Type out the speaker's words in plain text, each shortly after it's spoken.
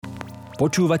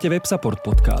Počúvate Websupport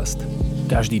podcast.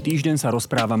 Každý týždeň sa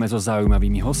rozprávame so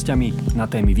zaujímavými hostiami na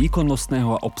témy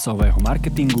výkonnostného a obsahového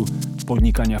marketingu,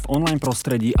 podnikania v online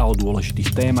prostredí a o dôležitých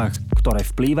témach, ktoré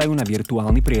vplývajú na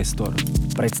virtuálny priestor.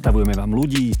 Predstavujeme vám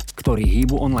ľudí, ktorí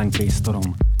hýbu online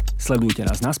priestorom. Sledujte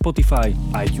nás na Spotify,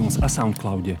 iTunes a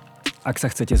Soundcloude. Ak sa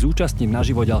chcete zúčastniť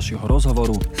naživo ďalšieho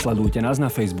rozhovoru, sledujte nás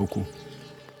na Facebooku.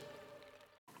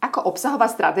 Ako obsahová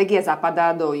stratégia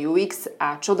zapadá do UX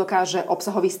a čo dokáže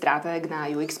obsahový stratég na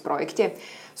UX projekte?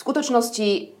 V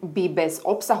skutočnosti by bez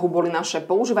obsahu boli naše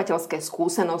používateľské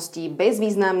skúsenosti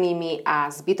bezvýznamnými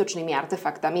a zbytočnými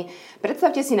artefaktami.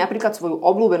 Predstavte si napríklad svoju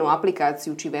obľúbenú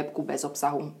aplikáciu či webku bez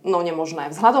obsahu. No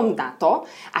nemožné. Vzhľadom na to,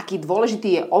 aký dôležitý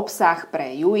je obsah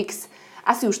pre UX,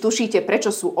 asi už tušíte,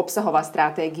 prečo sú obsahová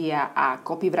stratégia a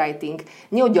copywriting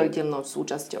neoddeliteľnou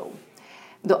súčasťou.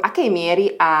 Do akej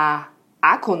miery a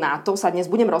ako na to sa dnes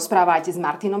budem rozprávať s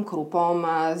Martinom Krupom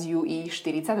z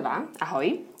UI42.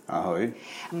 Ahoj. Ahoj.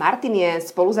 Martin je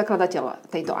spoluzakladateľ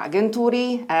tejto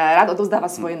agentúry, rád odovzdáva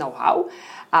svoje know-how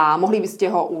a mohli by ste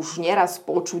ho už nieraz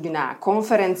počuť na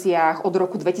konferenciách. Od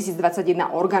roku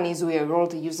 2021 organizuje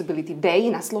World Usability Day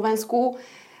na Slovensku,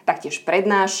 taktiež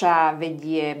prednáša,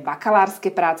 vedie bakalárske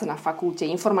práce na fakulte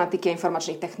informatiky a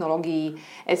informačných technológií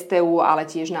STU, ale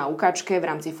tiež na UKačke v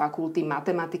rámci fakulty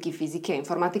matematiky, fyziky a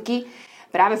informatiky,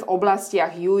 práve v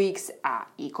oblastiach UX a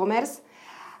e-commerce.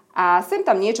 A sem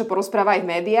tam niečo porozpráva aj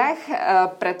v médiách,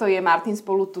 preto je Martin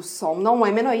spolu tu so mnou.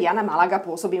 Moje meno je Jana Malaga,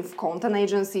 pôsobím v Content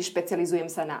Agency, špecializujem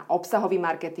sa na obsahový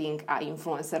marketing a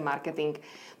influencer marketing.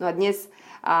 No a dnes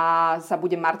sa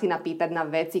budem Martina pýtať na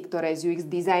veci, ktoré s UX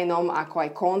dizajnom, ako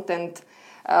aj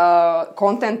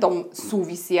contentom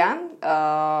súvisia.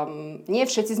 Nie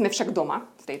všetci sme však doma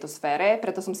v tejto sfére,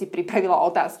 preto som si pripravila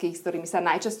otázky, s ktorými sa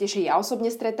najčastejšie ja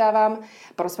osobne stretávam.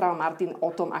 Porozpráva Martin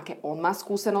o tom, aké on má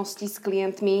skúsenosti s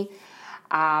klientmi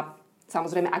a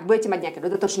samozrejme, ak budete mať nejaké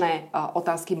dodatočné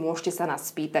otázky, môžete sa nás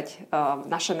spýtať.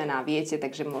 Naše mená viete,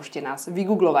 takže môžete nás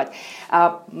vygooglovať.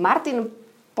 Martin,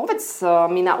 povedz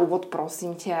mi na úvod,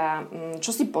 prosím ťa, čo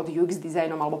si pod UX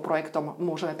dizajnom alebo projektom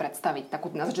môžeme predstaviť?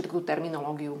 Takú na začiatku tú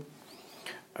terminológiu.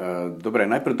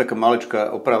 Dobre, najprv taká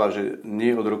malečká oprava, že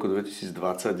nie od roku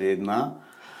 2021,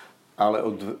 ale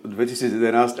od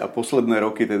 2011 a posledné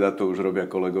roky teda to už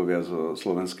robia kolegovia zo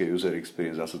Slovenskej User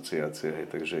Experience asociácie,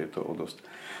 takže je to o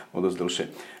dosť dlhšie.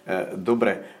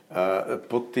 Dobre,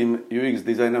 pod tým UX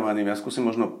dizajnovaním ja skúsim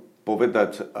možno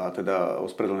povedať, a teda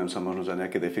ospravedlňujem sa možno za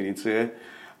nejaké definície,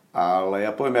 ale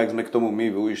ja poviem, jak sme k tomu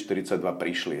my v UI42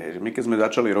 prišli. Hej. My keď sme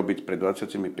začali robiť pred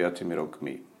 25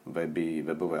 rokmi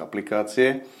webové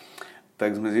aplikácie,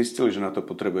 tak sme zistili, že na to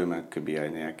potrebujeme keby aj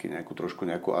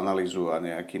nejakú analýzu a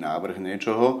nejaký návrh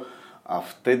niečoho. A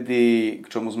vtedy,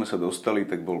 k čomu sme sa dostali,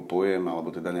 tak bol pojem,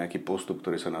 alebo teda nejaký postup,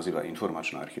 ktorý sa nazýva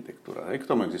informačná architektúra. Hej.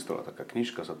 K tomu existovala taká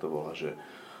knižka, sa to volá, že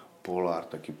Polár,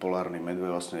 taký polárny medveď,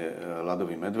 vlastne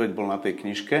ľadový medveď bol na tej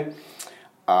knižke.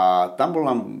 A tam bol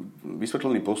nám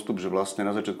vysvetlený postup, že vlastne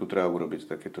na začiatku treba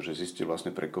urobiť takéto, že zistiť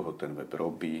vlastne pre koho ten web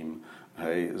robím,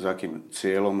 hej, za akým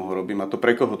cieľom ho robím. A to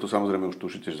pre koho, to samozrejme už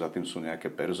tušíte, že za tým sú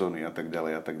nejaké persony a tak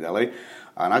ďalej a tak ďalej.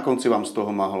 A na konci vám z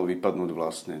toho mohlo vypadnúť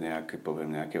vlastne nejaké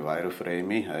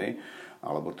wireframey, hej,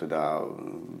 alebo teda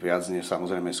viac nie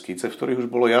samozrejme skice, v ktorých už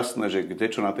bolo jasné, že kde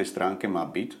čo na tej stránke má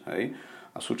byť, hej.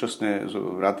 A súčasne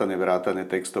vrátane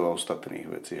textov a ostatných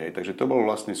vecí. Hej. Takže to bol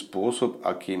vlastne spôsob,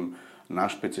 akým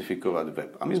našpecifikovať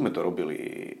web. A my sme to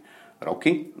robili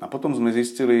roky a potom sme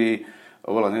zistili,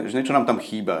 že niečo nám tam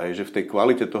chýba, hej, že v tej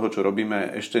kvalite toho, čo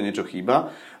robíme, ešte niečo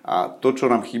chýba a to,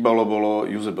 čo nám chýbalo, bolo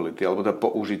usability, alebo tá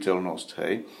použiteľnosť.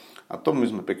 Hej. A to my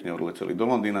sme pekne odleteli do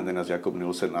Londýna, kde nás Jakob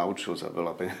Nielsen naučil za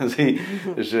veľa peniazí,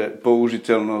 že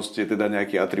použiteľnosť je teda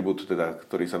nejaký atribút, teda,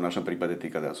 ktorý sa v našom prípade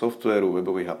týka teda softvéru,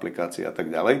 webových aplikácií a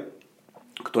tak ďalej,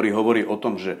 ktorý hovorí o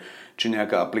tom, že či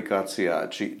nejaká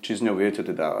aplikácia, či s ňou viete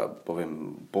teda,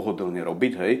 poviem, pohodlne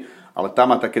robiť, hej, ale tá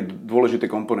má také dôležité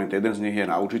komponenty. Jeden z nich je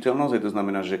naučiteľnosť, hej, to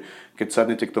znamená, že keď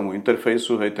sadnete k tomu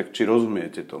interfejsu, hej, tak či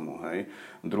rozumiete tomu, hej.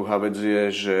 Druhá vec je,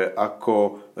 že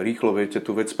ako rýchlo viete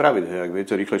tú vec spraviť, hej. Ak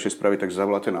viete rýchlejšie spraviť, tak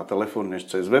zavoláte na telefón než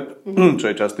cez web, čo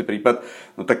je častý prípad,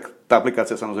 no tak tá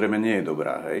aplikácia samozrejme nie je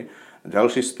dobrá, hej.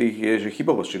 Ďalší z tých je, že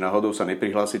chybovosť, či náhodou sa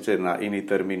neprihlásite na iný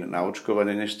termín na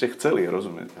očkovanie, než ste chceli,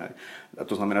 rozumiete? Hej? A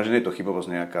to znamená, že nie je to chybovosť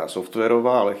nejaká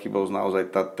softverová, ale chybovosť naozaj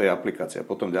tej aplikácie.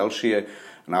 Potom ďalší je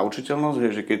naučiteľnosť,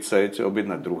 že keď sa idete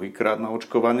objednať druhýkrát na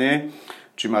očkovanie,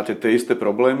 či máte tie isté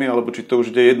problémy, alebo či to už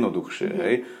ide jednoduchšie.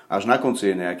 Hej? Až na konci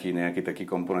je nejaký taký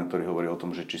komponent, ktorý hovorí o tom,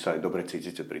 že či sa aj dobre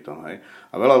cítite pri tom. Hej?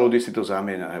 A veľa ľudí si to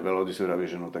zamieňa, hej? Veľa ľudí si vraví,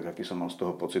 že no tak aký som mal z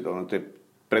toho pocit, ale tie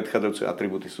predchádzajúce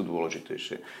atribúty sú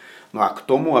dôležitejšie. No a k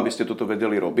tomu, aby ste toto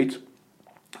vedeli robiť,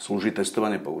 slúži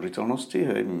testovanie použiteľnosti.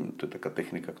 Hej. To je taká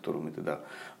technika, ktorú my teda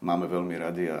máme veľmi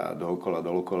radi a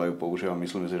dookola ju používam.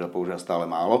 Myslím si, že ho používa stále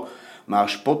málo. No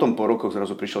až potom po rokoch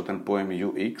zrazu prišiel ten pojem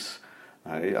UX,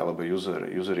 hej, alebo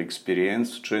user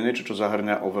experience, čo je niečo, čo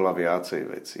zahrňa oveľa viacej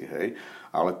veci. Hej.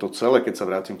 Ale to celé, keď sa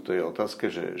vrátim k tej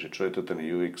otázke, že čo je to ten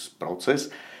UX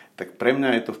proces, tak pre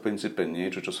mňa je to v princípe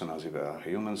niečo, čo sa nazýva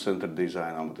human-centered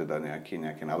design, alebo teda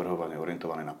nejaké navrhovanie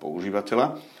orientované na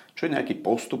používateľa, čo je nejaký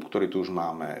postup, ktorý tu už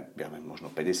máme, ja neviem,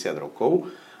 možno 50 rokov.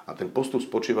 A ten postup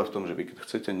spočíva v tom, že vy keď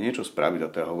chcete niečo spraviť,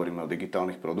 a teda hovoríme o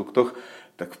digitálnych produktoch,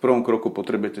 tak v prvom kroku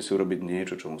potrebujete si urobiť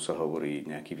niečo, čomu sa hovorí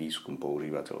nejaký výskum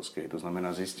používateľský. To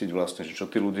znamená zistiť vlastne, že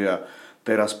čo tí ľudia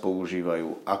teraz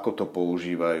používajú, ako to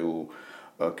používajú,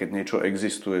 keď niečo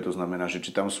existuje, to znamená, že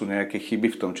či tam sú nejaké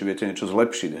chyby v tom, či viete niečo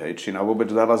zlepšiť, hej, či nám vôbec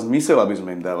dáva zmysel, aby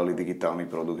sme im dávali digitálny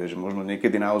produkt, hej, že možno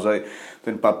niekedy naozaj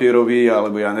ten papierový,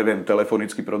 alebo ja neviem,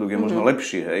 telefonický produkt je možno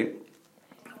lepší, hej.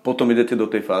 Potom idete do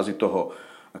tej fázy toho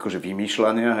akože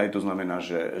vymýšľania, hej, to znamená,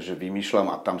 že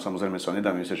vymýšľam a tam samozrejme sa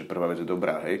nedá myslieť, že prvá vec je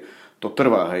dobrá, hej. To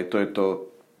trvá, hej, to je to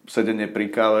sedenie pri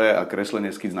káve a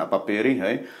kreslenie skic na papieri,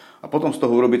 hej. A potom z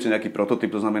toho urobíte nejaký prototyp,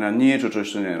 to znamená niečo, čo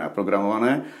ešte nie je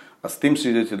naprogramované. A s tým si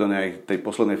idete do tej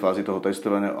poslednej fázy toho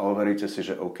testovania a overíte si,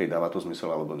 že OK, dáva to zmysel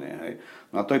alebo nie. Hej.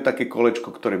 No a to je také kolečko,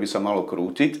 ktoré by sa malo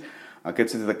krútiť. A keď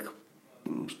si tak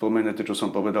spomenete, čo som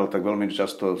povedal, tak veľmi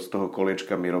často z toho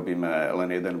kolečka my robíme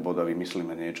len jeden bod a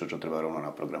vymyslíme niečo, čo treba rovno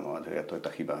naprogramovať. Hej. A to je tá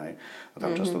chyba. Hej. A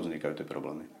tam často vznikajú tie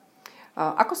problémy.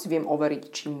 Ako si viem overiť,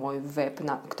 či môj web,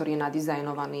 ktorý je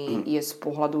nadizajnovaný, je z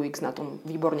pohľadu X na tom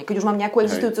výborne? Keď už mám nejakú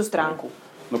existujúcu stránku.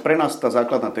 No pre nás tá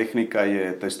základná technika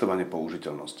je testovanie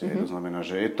použiteľnosti. To znamená,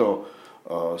 že je to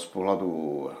z pohľadu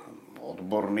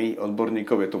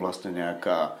odborníkov, je to vlastne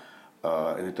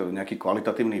nejaký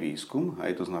kvalitatívny výskum.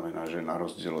 To znamená, že na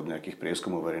rozdiel od nejakých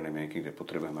prieskumov verejnej mienky, kde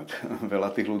potrebujeme mať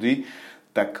veľa tých ľudí,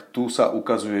 tak tu sa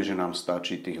ukazuje, že nám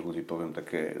stačí tých ľudí, poviem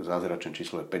také zázračné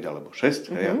číslo je 5 alebo 6.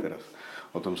 Hej, a teraz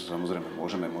o tom sa samozrejme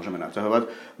môžeme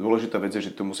naťahovať. Dôležitá vec je,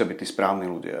 že to musia byť tí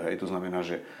správni ľudia. Hej. To znamená,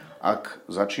 že ak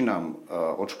začínam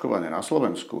očkovanie na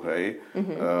Slovensku, hej,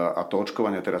 a to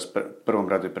očkovanie teraz v prvom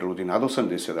rade pre ľudí nad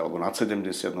 80 alebo nad 70,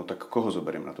 no tak koho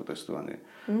zoberiem na to testovanie?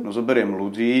 No zoberiem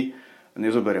ľudí,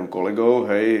 nezoberiem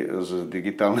kolegov, hej, z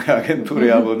digitálnej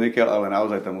agentúry alebo niekiaľ, ale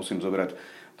naozaj tam musím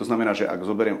zobrať. To znamená, že ak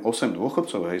zoberiem 8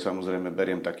 dôchodcov, hej, samozrejme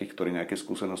beriem takých, ktorí nejaké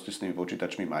skúsenosti s tými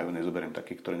počítačmi majú, nezoberiem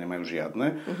takých, ktorí nemajú žiadne,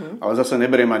 ale zase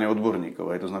neberiem ani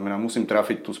odborníkov, hej, to znamená, musím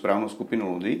trafiť tú správnu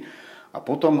skupinu ľudí a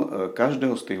potom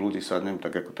každého z tých ľudí sadnem,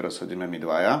 tak ako teraz sedíme my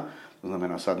dvaja, to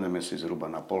znamená, sadneme si zhruba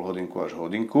na pol hodinku až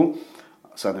hodinku,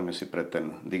 sadneme si pre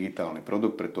ten digitálny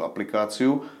produkt, pre tú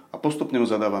aplikáciu a postupne mu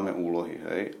zadávame úlohy,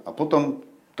 hej, a potom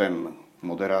ten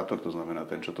moderátor, to znamená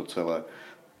ten, čo to celé,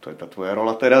 to je tá tvoja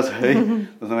rola teraz, hej.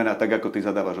 To znamená, tak ako ty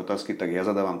zadávaš otázky, tak ja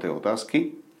zadávam tie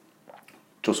otázky.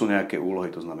 Čo sú nejaké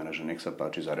úlohy, to znamená, že nech sa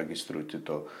páči, zaregistrujte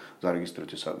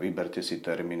sa, vyberte si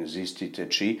termín, zistite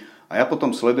či. A ja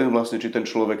potom sledujem vlastne, či ten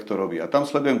človek to robí. A tam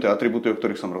sledujem tie atribúty, o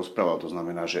ktorých som rozprával. To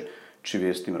znamená, že či vie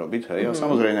s tým robiť, hej. A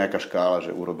samozrejme nejaká škála, že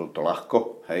urobil to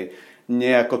ľahko, hej.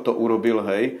 Nejako to urobil,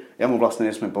 hej. Ja mu vlastne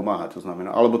nesmiem pomáhať, to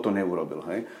znamená, alebo to neurobil,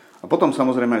 hej. A potom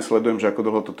samozrejme aj sledujem, že ako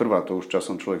dlho to trvá. To už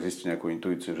časom človek zistí nejakú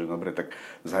intuíciu, že dobre, tak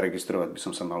zaregistrovať by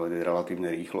som sa mal vedieť relatívne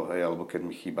rýchlo, hej, alebo keď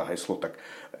mi chýba heslo, tak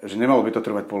že nemalo by to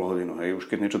trvať pol hodinu, hej. Už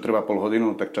keď niečo trvá pol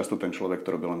hodinu, tak často ten človek to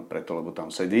robí len preto, lebo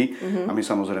tam sedí. A my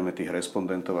samozrejme tých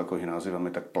respondentov, ako ich nazývame,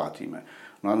 tak platíme.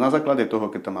 No a na základe toho,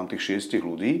 keď tam mám tých 6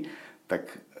 ľudí, tak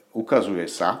ukazuje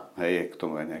sa, hej, je k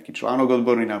tomu aj nejaký článok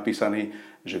odborný napísaný,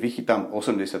 že vychytám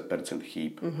 80%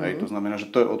 chýb. Hej, to znamená, že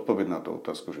to je odpoveď na tú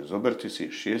otázku, že zoberte si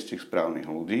 6 správnych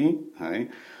ľudí, hej,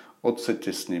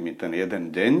 odseďte s nimi ten jeden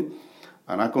deň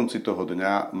a na konci toho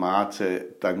dňa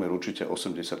máte takmer určite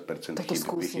 80% chýb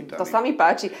vychytaných. To sa mi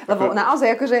páči, lebo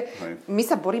naozaj akože my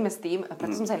sa boríme s tým,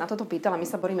 preto som sa aj na toto pýtala, my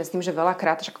sa boríme s tým, že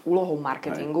veľakrát však úlohou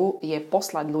marketingu je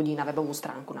poslať ľudí na webovú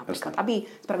stránku napríklad, aby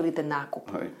spravili ten nákup.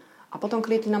 A potom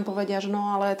klienti nám povedia, že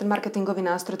no, ale ten marketingový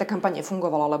nástroj, tá kampaň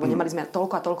nefungovala, lebo nemali sme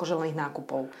toľko a toľko želených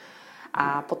nákupov.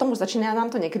 A potom už začína nám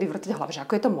to niekedy vrtiť hlave, že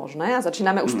ako je to možné a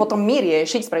začíname už potom my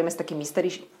riešiť, spravíme si taký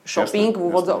mystery shopping,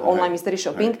 online mystery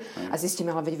shopping a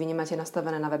zistíme, ale veď vy nemáte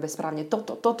nastavené na webe správne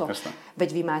toto. Veď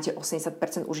vy máte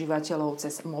 80% užívateľov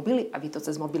cez mobily a vy to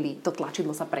cez mobily, to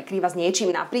tlačidlo sa prekrýva s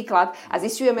niečím napríklad a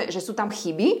zistujeme, že sú tam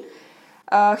chyby.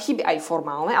 Chyby aj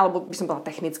formálne, alebo by som povedala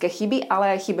technické chyby,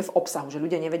 ale aj chyby v obsahu, že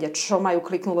ľudia nevedia, čo majú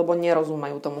kliknúť, lebo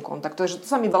nerozumejú tomu kontaktu. Takže to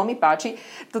sa mi veľmi páči.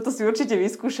 Toto si určite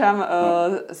vyskúšam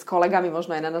s kolegami,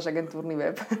 možno aj na náš agentúrny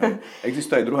web.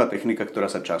 Existuje aj druhá technika,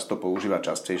 ktorá sa často používa,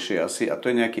 častejšie asi, a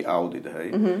to je nejaký audit.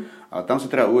 Hej? A tam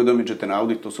si treba uvedomiť, že ten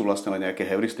audit to sú vlastne len nejaké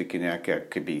heuristiky, nejaké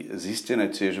keby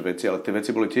zistené tiež veci, ale tie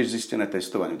veci boli tiež zistené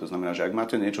testovaním. To znamená, že ak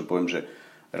máte niečo, poviem, že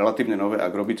relatívne nové,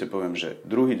 ak robíte, poviem, že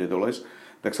druhý dedoles,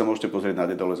 tak sa môžete pozrieť na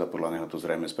dedoles a podľa neho to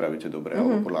zrejme spravíte dobre,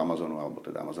 alebo podľa Amazonu, alebo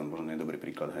teda Amazon možno nie je dobrý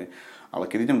príklad, hej. Ale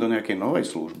keď idem do nejakej novej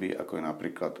služby, ako je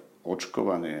napríklad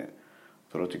očkovanie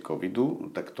proti covidu,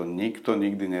 tak to nikto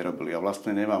nikdy nerobil. Ja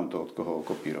vlastne nemám to od koho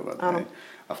okopírovať, hej.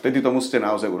 A vtedy to musíte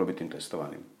naozaj urobiť tým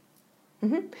testovaním.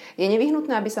 Je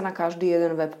nevyhnutné, aby sa na každý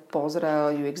jeden web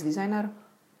pozrel UX designer?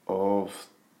 To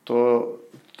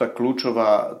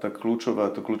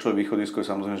kľúčové východisko je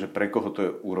samozrejme, že pre koho to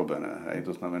je urobené. Hej.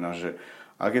 To znamená, že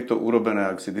ak je to urobené,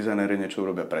 ak si dizajnéri niečo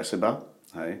urobia pre seba,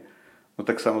 hej, no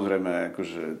tak samozrejme,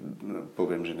 akože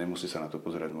poviem, že nemusí sa na to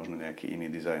pozerať možno nejaký iný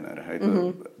dizajner. Hej.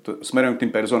 Smerujem k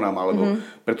tým personám alebo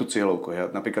pre tú cieľovku. Ja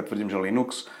napríklad tvrdím, že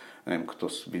Linux, neviem,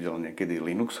 kto videl niekedy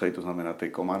Linux, hej, to znamená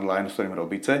tej command line, s ktorým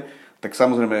robíte, tak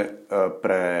samozrejme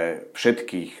pre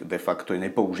všetkých de facto je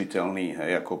nepoužiteľný,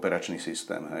 hej, ako operačný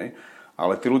systém. Hej.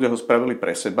 Ale tí ľudia ho spravili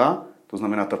pre seba, to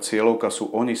znamená, tá cieľovka sú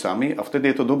oni sami a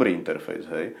vtedy je to dobrý interfejs.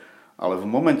 Hej. Ale v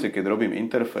momente, keď robím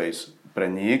interfejs pre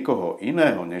niekoho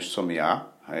iného, než som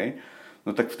ja, hej,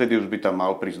 no tak vtedy už by tam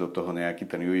mal prísť do toho nejaký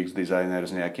ten UX designer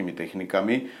s nejakými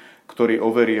technikami, ktorý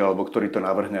overí alebo ktorý to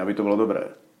navrhne, aby to bolo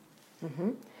dobré.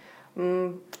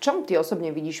 V čom ty osobne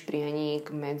vidíš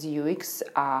prienik medzi UX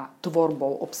a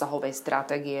tvorbou obsahovej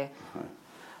stratégie?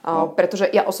 Pretože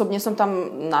ja osobne som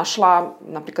tam našla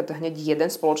napríklad hneď jeden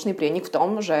spoločný prienik v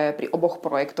tom, že pri oboch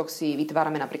projektoch si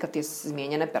vytvárame napríklad tie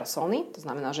zmienené persony. To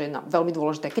znamená, že je veľmi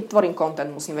dôležité, keď tvorím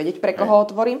content, musím vedieť, pre koho ho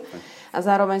tvorím. A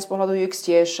zároveň z pohľadu UX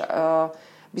tiež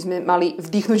by sme mali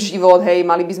vdýchnuť život, hej,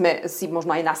 mali by sme si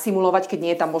možno aj nasimulovať, keď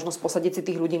nie je tam možnosť posadiť si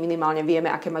tých ľudí, minimálne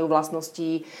vieme, aké majú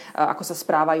vlastnosti, ako sa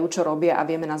správajú, čo robia a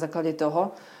vieme na základe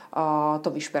toho to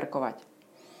vyšperkovať.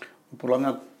 Podľa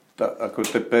mňa ako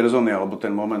tie persony, alebo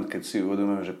ten moment, keď si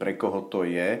uvedomujeme, že pre koho to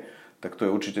je, tak to je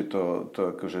určite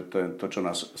to, čo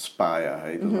nás spája.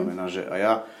 Hej. To znamená, že a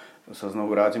ja sa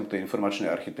znovu vrátim k tej informačnej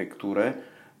architektúre,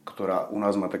 ktorá u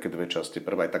nás má také dve časti.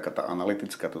 Prvá je taká tá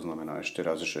analytická, to znamená ešte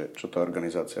raz, že čo tá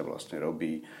organizácia vlastne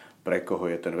robí, pre koho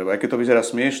je ten web. Aj keď to vyzerá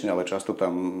smiešne, ale často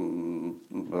tam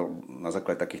na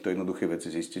základe takýchto jednoduchých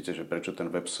vecí zistíte, že prečo ten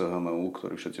web SHMU,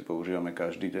 ktorý všetci používame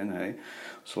každý deň, hej,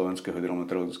 Slovenského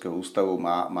hydrometeorologického ústavu,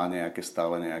 má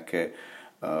stále nejaké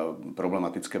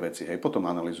problematické veci. Hej. Potom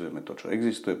analyzujeme to, čo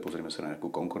existuje, pozrieme sa na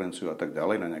nejakú konkurenciu a tak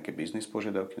ďalej, na nejaké biznis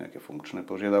požiadavky, nejaké funkčné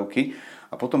požiadavky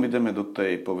a potom ideme do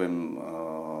tej, poviem,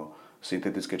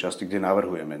 syntetickej časti, kde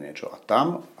navrhujeme niečo. A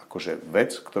tam, akože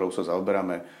vec, ktorou sa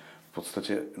zaoberáme v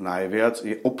podstate najviac,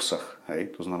 je obsah.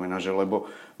 Hej. To znamená, že lebo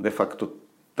de facto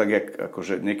tak, jak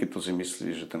akože niekedy to si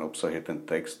myslí, že ten obsah je ten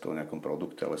text o nejakom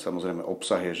produkte, ale samozrejme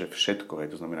obsah je, že všetko.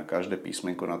 Hej. To znamená, každé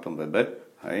písmenko na tom webe,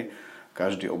 hej,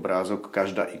 každý obrázok,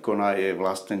 každá ikona je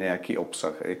vlastne nejaký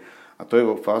obsah. Hej. A to je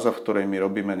fáza, v ktorej my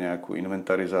robíme nejakú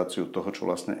inventarizáciu toho, čo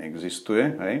vlastne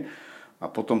existuje. Hej.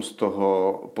 A potom z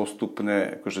toho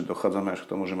postupne akože dochádzame až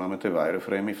k tomu, že máme tie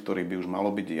wireframey, v ktorých by už malo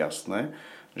byť jasné,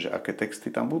 že aké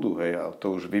texty tam budú. Hej. A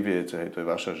to už vy viete, hej, to je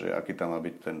vaša, že aký tam má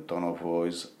byť ten tone of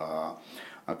voice a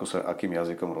akým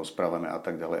jazykom rozprávame a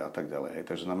tak ďalej a tak ďalej. Hej.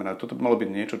 Takže znamená, toto by malo byť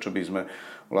niečo, čo by sme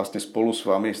vlastne spolu s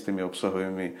vami, s tými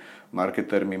obsahovými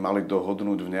marketermi mali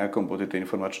dohodnúť v nejakom bode tej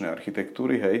informačnej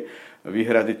architektúry, hej,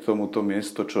 vyhradiť tomuto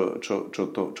miesto,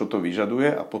 čo to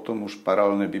vyžaduje a potom už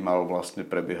paralelne by mal vlastne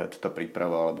prebiehať tá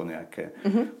príprava alebo nejaké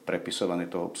prepisovanie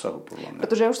toho obsahu, podľa mňa.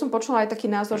 Pretože ja už som počula aj taký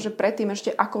názor, že predtým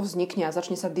ešte ako vznikne a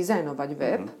začne sa dizajnovať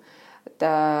web,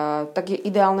 tak je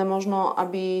ideálne možno,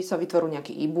 aby sa vytvoril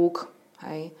nejaký e-book.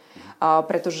 Hej.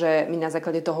 Pretože my na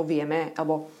základe toho vieme,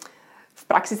 alebo v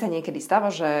praxi sa niekedy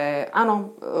stáva, že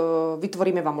áno,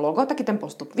 vytvoríme vám logo, taký ten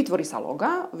postup. Vytvorí sa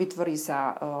logo, vytvorí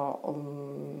sa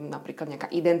napríklad nejaká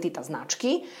identita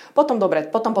značky, potom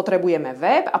potrebujeme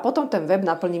web a potom ten web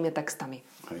naplníme textami.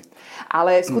 Hej.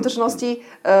 Ale v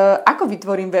skutočnosti, ako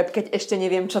vytvorím web, keď ešte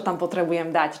neviem, čo tam potrebujem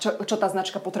dať, čo tá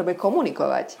značka potrebuje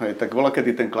komunikovať? Hej, tak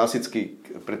voľakedy ten klasický,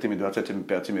 pred tými 25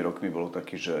 rokmi bolo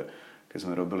taký, že keď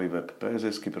sme robili web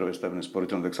PSS-ky, prvé stavebné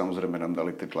sporiteľne, tak samozrejme nám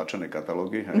dali tie tlačené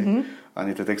katalógy. Hej.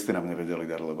 Ani tie texty nám nevedeli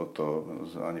dať, lebo to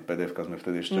ani PDF-ka sme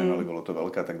vtedy ešte nemali, bolo to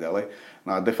veľké a tak ďalej.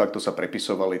 No a de facto sa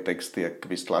prepisovali texty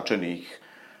akoby z tlačených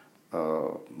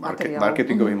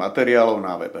marketingových materiálov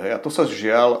na web. Hej. A to sa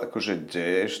žiaľ akože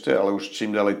deje ešte, ale už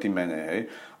čím ďalej, tým menej. Hej.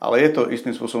 Ale je to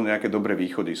istým spôsobom nejaké dobré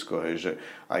východisko. Hej, že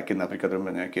aj keď napríklad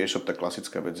robíme nejaký e-shop, tak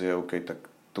klasická vec je, OK, tak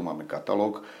tu máme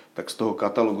katalóg, tak z toho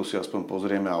katalógu si aspoň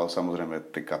pozrieme, ale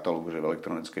samozrejme ten katalóg už je v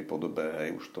elektronickej podobe,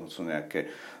 hej, už tam sú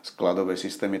nejaké skladové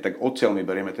systémy, tak odtiaľ my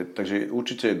berieme, takže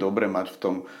určite je dobre mať v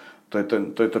tom. To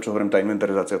je to, čo hovorím, tá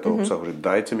inventarizácia toho obsahu, že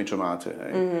dajte mi, čo máte.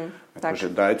 Hej.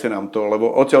 Takže dajte nám to,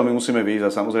 lebo odtiaľ my musíme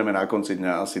vyjsť a samozrejme na konci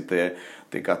dňa asi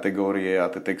tie kategórie a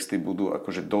tie texty budú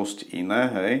akože dosť iné,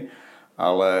 hej.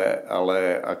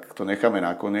 Ale ak to necháme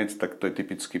nakoniec, tak to je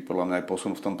typicky podľa mňa aj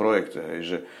posun v tom projekte, hej,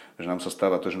 že nám sa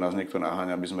stáva to, že nás niekto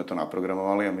naháňa, aby sme to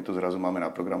naprogramovali a my to zrazu máme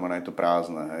naprogramované, je to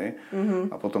prázdne, hej.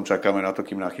 A potom čakáme na to,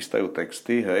 kým nachystajú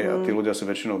texty, hej, a tí ľudia si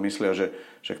väčšinou myslia, že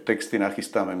však texty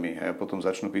nachystáme my, hej, a potom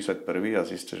začnú písať prvý a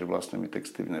zistia, že vlastne my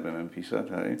texty nevieme písať,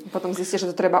 hej. Potom zistia,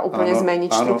 že to treba úplne zmeniť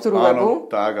štruktúru webu.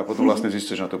 Tak, a potom vlastne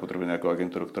zistia, že na to potrebuje nejakú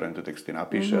agentúru, ktorá im tie texty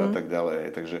napíše a tak ďalej,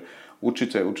 hej. Takže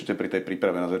určite pri tej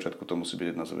príprave na začiatku to musí byť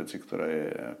jedna z vecí, ktorá je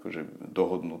akože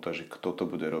dohodnutá, že kto to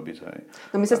bude robiť, hej.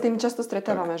 No my sa s tým často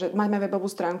stretávame, že máme webovú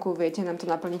stránku, viete nám to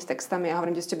naplniť textami a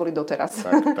hovorím, kde ste boli doteraz.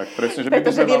 Tak presne, že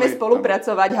pretože vieme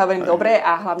spolupracovať, hovorím dobre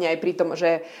a hlavne aj pri tom,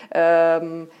 že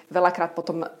veľakrát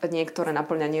potom niektoré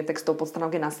naplňanie textov pod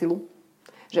stránok je na silu.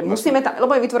 Že musíme tam,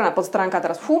 lebo je vytvorená podstránka a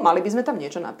teraz mali by sme tam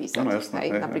niečo napísať. No, jasné,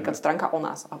 hej, napríklad stránka o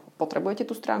nás. A potrebujete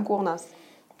tú stránku o nás?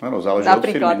 Áno, záleží od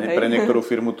firmy. Pre niektorú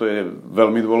firmu to je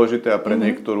veľmi dôležité a pre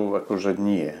niektorú akože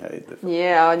nie. Hej.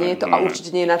 Nie, a nie je to, a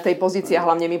určite nie je na tej pozícii a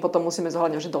hlavne my potom musíme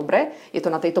zohľadňovať, že dobre, je to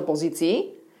na tejto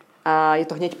pozícii a je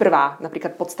to hneď prvá,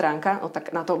 napríklad podstránka, no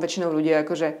tak na to väčšinou ľudia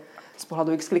akože z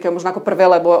pohľadu X klikajú možno ako prvé,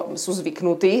 lebo sú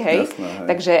zvyknutí, hej. Jasné, hej.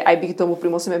 Takže aj by k tomu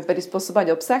musíme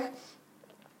prispôsobať obsah.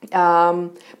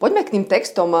 Poďme k tým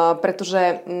textom,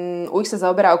 pretože u ich sa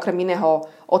zaoberá okrem iného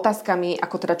otázkami,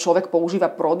 ako teda človek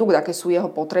používa produkt, aké sú jeho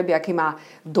potreby, aký má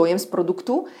dojem z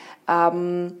produktu.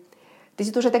 Ty si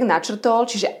to už aj tak načrtol,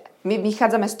 čiže my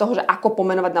vychádzame z toho, že ako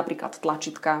pomenovať napríklad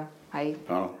tlačítka. Hej?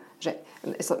 Áno. Že,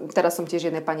 teraz som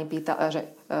tiež jednej pani pýtala, že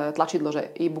tlačidlo,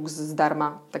 že e-book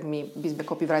zdarma, tak my by sme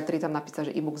copywriteri tam napísali,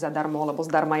 že e-book zadarmo, lebo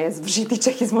zdarma je vžitý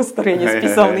čechizmus, ktorý je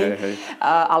nespisovný.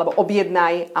 Alebo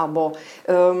objednaj, alebo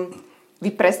vy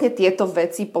presne tieto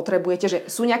veci potrebujete, že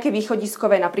sú nejaké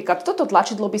východiskové, napríklad toto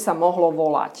tlačidlo by sa mohlo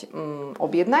volať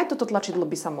objednaj, toto tlačidlo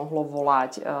by sa mohlo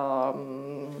volať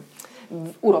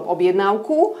urob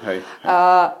objednávku.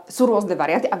 Sú rôzne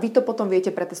varianty a vy to potom viete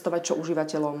pretestovať, čo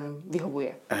užívateľom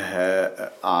vyhovuje.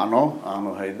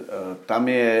 Áno, hej. Tam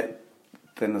je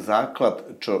ten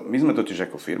základ, čo my sme totiž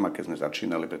ako firma, keď sme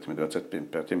začínali pred tými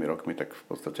 25 rokmi, tak v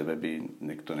podstate weby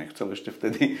nikto nechcel ešte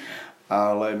vtedy,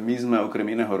 ale my sme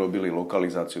okrem iného robili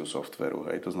lokalizáciu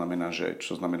softvéru. Hej. To znamená, že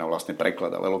čo znamená vlastne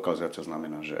preklad, ale lokalizácia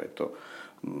znamená, že aj to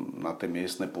na tie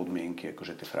miestne podmienky,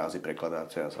 akože tie frázy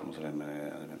prekladáte a samozrejme,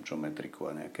 ja neviem čo, metriku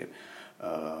a nejaké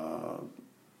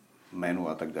menu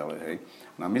a tak ďalej. Hej.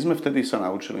 No a my sme vtedy sa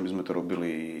naučili, my sme to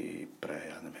robili pre,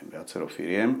 ja neviem, viacero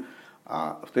firiem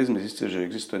a vtedy sme zistili, že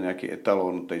existuje nejaký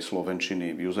etalón tej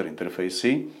slovenčiny v user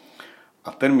interfejsi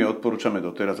a ten my odporúčame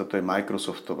doteraz a to je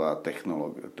Microsoftová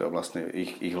technológia, to je vlastne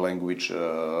ich language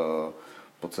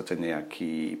v podstate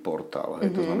nejaký portál.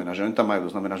 Hej. To znamená, že oni tam majú,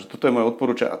 to znamená, že toto je moje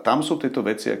odporúčanie a tam sú tieto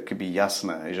veci akoby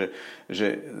jasné, hej, že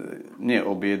nie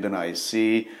objednaj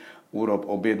si, urob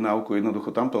objednávku, jednoducho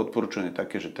tamto odporúčanie je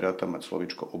také, že treba tam mať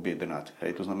slovíčko objednať.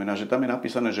 Hej. To znamená, že tam je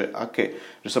napísané, že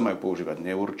sa majú používať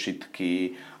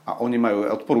neurčitky a oni majú,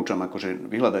 odporúčam, akože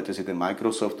vyhľadajte si ten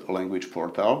Microsoft Language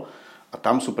Portal a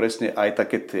tam sú presne aj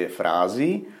také tie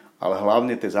frázy, ale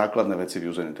hlavne tie základné veci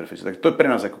v user interface. Tak to je pre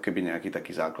nás ako keby nejaký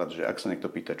taký základ, že ak sa niekto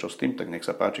pýta, čo s tým, tak nech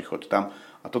sa páči, choď tam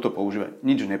a toto používaj.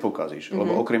 Nič nepokazíš,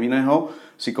 lebo okrem iného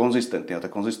si konzistentný a tá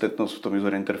konzistentnosť v tom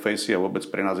user interface je vôbec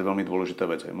pre nás je veľmi dôležitá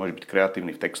vec. Môžeš byť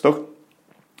kreatívny v textoch,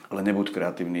 ale nebuď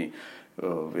kreatívny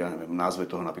ja neviem, v názve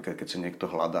toho, napríklad keď si niekto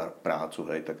hľadá prácu,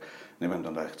 hej, tak neviem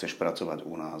tam dať, chceš pracovať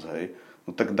u nás, hej,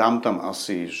 no tak dám tam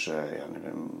asi, že ja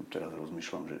neviem, teraz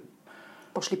rozmýšľam, že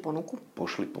Pošli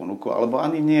ponuku, alebo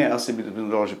ani nie, asi by to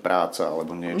dalo, že práca,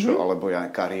 alebo niečo, alebo ja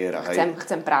kariéra.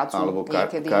 Chcem prácu. Alebo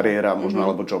kariéra, možno,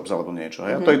 alebo jobs, alebo niečo.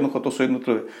 Hej. A to jednoducho, to sú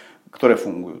jednotlivé, ktoré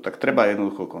fungujú. Tak treba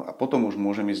jednoducho, a potom už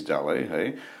môžem ísť ďalej, hej.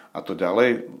 A to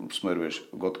ďalej smeruješ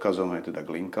k odkazom, hej, teda k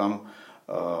linkám,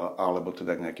 alebo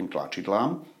teda k nejakým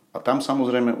tlačidlám. A tam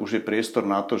samozrejme už je priestor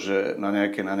na to, že na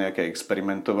nejaké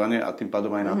experimentovanie a tým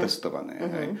pádom aj na testovanie.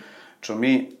 Hej. Čo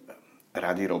my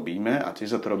radi robíme a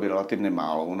tiež sa to robí relatívne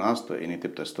málo u nás, to je iný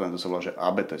typ testovania, to sa volá, že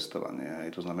AB testovanie.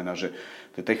 Hej. To znamená, že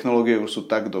tie technológie už sú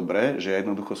tak dobré, že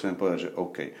jednoducho si viem povedať, že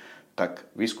OK, tak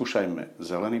vyskúšajme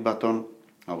zelený batón,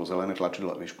 alebo zelené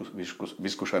tlačidlo,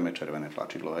 vyskúšajme červené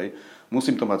tlačidlo. Hej.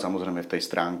 Musím to mať samozrejme v tej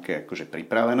stránke akože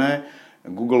pripravené.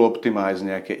 Google Optimize,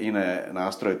 nejaké iné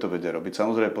nástroje to vedia robiť.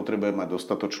 Samozrejme potrebujem mať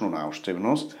dostatočnú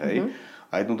návštevnosť. Hej.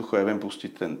 A jednoducho ja viem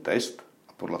pustiť ten test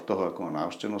a podľa toho, ako má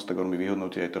návštevnosť, tak on mi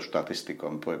vyhodnotí aj to štatistiku.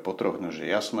 On povie po 3 dňoch, že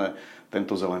jasné,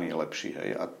 tento zelený je lepší. Hej.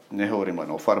 A nehovorím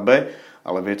len o farbe,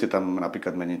 ale viete tam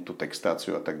napríklad meniť tú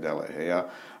textáciu a tak ďalej. Hej.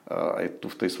 Aj tu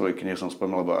v tej svojej knihe som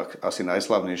spomenul, lebo asi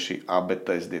najslavnejší AB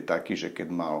test je taký, že keď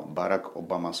mal Barack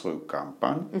Obama svoju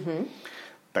kampaň,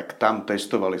 tak tam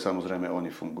testovali, samozrejme, oni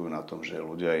fungujú na tom, že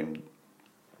ľudia im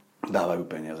dávajú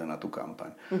peniaze na tú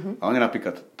kampaň. A oni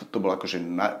napríklad, to bol akože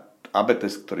AB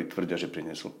test, ktorý tvrdia, že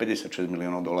priniesol $56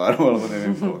 miliónov, alebo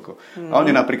neviem koľko. A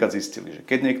oni napríklad zistili, že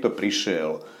keď niekto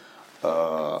prišiel,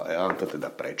 ja vám to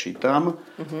teda prečítam,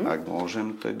 ak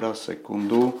môžem teda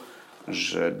sekundu,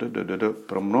 že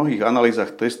pro mnohých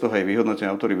analýzach, testoch aj vyhodnotenia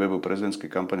autori webu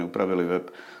prezidentskej kampane upravili web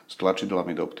s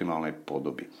tlačidlami do optimálnej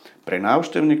podoby. Pre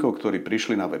návštevníkov, ktorí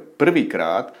prišli na web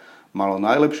prvýkrát, malo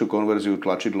najlepšiu konverziu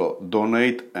tlačidlo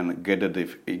Donate and get a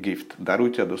gift.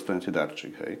 Darujte a dostanete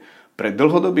darček. Hej. Pre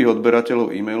dlhodobých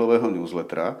odberateľov e-mailového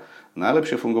newslettera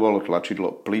najlepšie fungovalo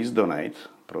tlačidlo Please Donate,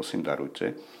 prosím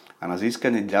darujte, a na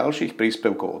získanie ďalších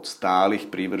príspevkov od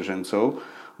stálych prívržencov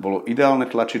bolo ideálne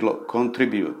tlačidlo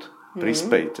Contribute,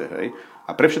 prispejte, hej.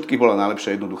 A pre všetkých bola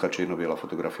najlepšia jednoduchá čierno-biela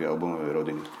fotografia albumovej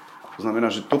rodiny. To znamená,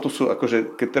 že toto sú,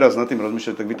 akože, keď teraz nad tým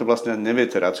rozmýšľate, tak vy to vlastne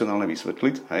neviete racionálne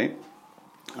vysvetliť, hej.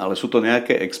 Ale sú to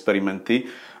nejaké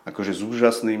experimenty, akože s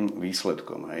úžasným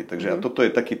výsledkom, hej. Takže a toto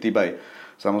je taký typ aj,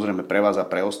 samozrejme pre vás a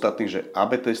pre ostatných, že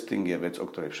AB testing je vec, o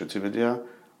ktorej všetci vedia,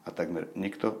 a takmer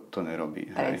nikto to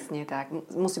nerobí. Presne tak.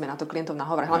 Musíme na to klientov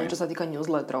nahovárať, hlavne čo sa týka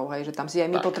newsletterov, hej, že tam si aj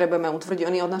my potrebujeme utvrdiť,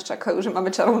 oni od nás čakajú, že máme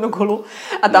čarovnú guľu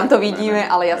a tam to vidíme,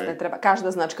 ale jasne, treba,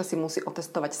 každá značka si musí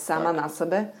otestovať sama na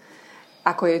sebe,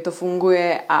 ako jej to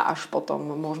funguje a až potom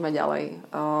môžeme ďalej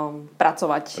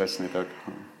pracovať. Presne tak.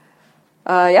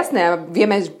 Jasné,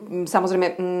 vieme,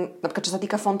 samozrejme, napríklad čo sa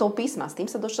týka fontov písma, s tým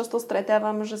sa dosť často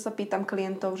stretávam, že sa pýtam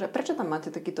klientov, že prečo tam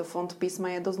máte takýto font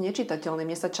písma, je dosť nečitateľný,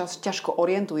 mne sa ťažko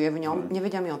orientuje v ňom,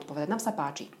 nevedia mi odpovedať, nám sa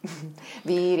páči.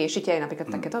 Vy riešite aj napríklad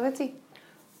takéto veci?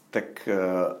 Tak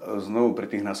znovu pri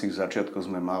tých našich začiatkoch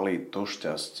sme mali to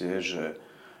šťastie, že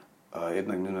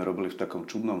jednak my sme robili v takom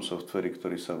čudnom softveri,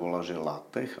 ktorý sa volá, že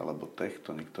LaTeX, alebo Tech,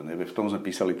 to nikto nevie. V tom sme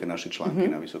písali tie naše články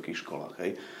na vysokých školách,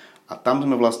 hej. A tam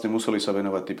sme vlastne museli sa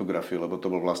venovať typografii, lebo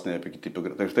to bol vlastne aj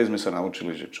typografia. Takže vtedy sme sa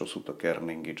naučili, že čo sú to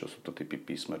kerningy, čo sú to typy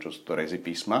písma, čo sú to rezy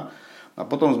písma. A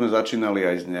potom sme začínali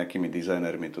aj s nejakými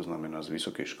dizajnermi, to znamená z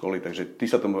vysokej školy. Takže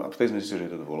vtedy sme zistili, že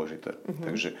je to dôležité.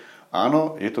 Takže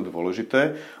áno, je to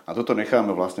dôležité a toto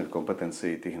necháme vlastne v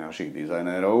kompetencii tých našich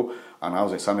dizajnérov. A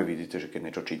naozaj sami vidíte, že keď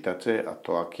niečo čítate a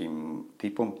to, akým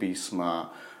typom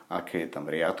písma, aké je tam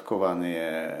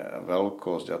riadkovanie,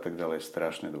 veľkosť a tak ďalej, je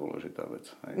strašne dôležitá vec.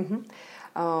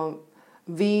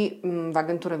 Vy v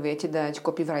agentúre viete dať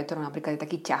copywriterom napríklad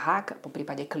taký ťahák, po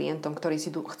prípade klientom, ktorí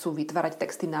si chcú vytvárať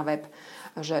texty na web,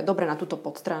 že dobre, na túto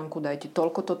podstránku dajte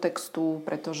toľkoto textu,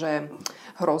 pretože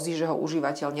hrozí, že ho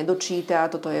užívateľ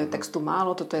nedočíta, toto je textu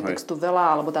málo, toto je textu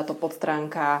veľa, alebo táto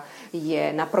podstránka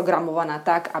je naprogramovaná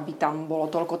tak, aby tam bolo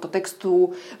toľkoto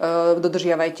textu,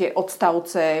 dodržiavajte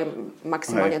odstavce,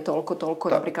 maximálne toľko,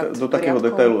 napríklad do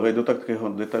takého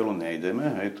detailu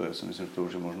nejdeme, hej, to ja si myslím, že to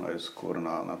už je možno aj skôr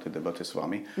na tej debate s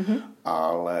vami,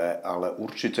 ale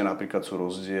určite napríklad sú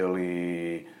rozdiely.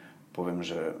 Poviem,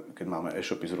 že keď máme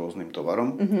e-shopy s rôznym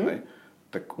tovarom, hej,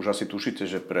 tak už asi tušíte,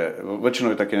 že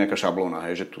väčšinou je také nejaká šablóna,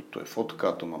 hej, že tu je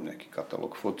fotka, tu mám nejaký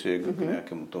katalóg fotiek k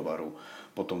nejakému tovaru,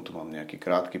 potom tu mám nejaký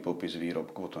krátky popis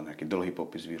výrobku, potom nejaký dlhý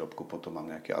popis výrobku, potom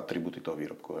mám nejaké atribúty toho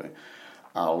výrobku. Hej.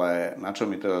 Ale na čo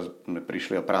my teraz sme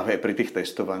prišli, a práve aj pri tých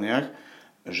testovaniach,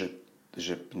 že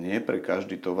nie pre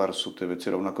každý tovar sú tie veci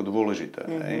rovnako dôležité.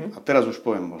 Hej. A teraz už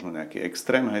poviem možno nejaký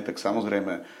extrém, hej, tak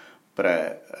samozrejme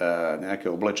pre nejaké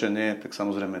oblečenie, tak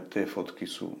samozrejme tie fotky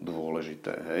sú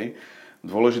dôležité. Hej.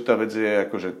 Dôležitá vec je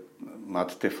akože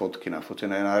mať tie fotky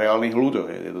nafotené na reálnych ľuďoch.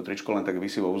 Je to tričko len tak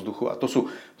visí vo vzduchu a to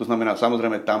znamená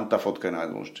samozrejme tam tá fotka je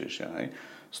najdôležitejšia. Hej.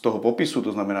 Z toho popisu,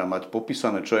 to znamená mať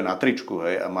popísané, čo je na tričku,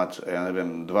 hej, a mať, ja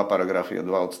neviem, 2 paragrafy a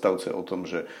 2 odstavce o tom,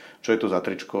 že čo je to za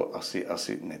tričko, asi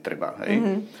netreba.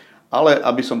 Hej. Ale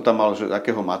aby som tam mal, že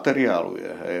akého materiálu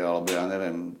je, hej, alebo ja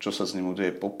neviem, čo sa s ním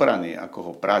udeje po praní, ako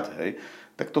ho prať, hej,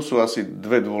 tak to sú asi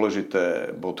 2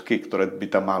 dôležité bodky, ktoré by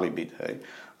tam mali byť. Hej.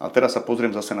 A teraz sa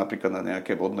pozriem zase napríklad na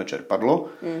nejaké vodné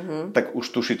čerpadlo, tak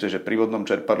už tušíte, že pri vodnom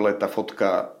čerpadle tá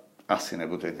fotka asi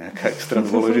nebude nejaká extra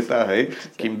dôležitá, hej,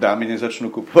 kým dámy nezačnú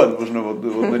kupovať možno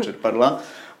vodné čerpadla,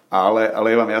 ale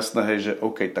je vám jasné, hej, že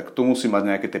OK, tak tu musí mať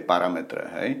nejaké tie parametre,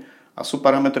 hej. A A sú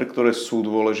parametre, ktoré sú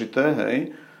dôležité,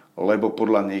 hej, lebo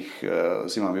podľa nich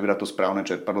si mám vybrať to správne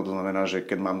čerpadlo. To znamená, že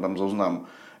keď mám tam zoznam,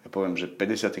 ja poviem, že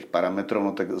 50 parametrov,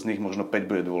 no tak z nich možno 5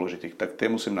 bude dôležitých. Tak tie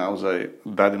musím naozaj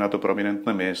dať na to prominentné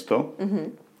miesto.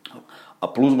 A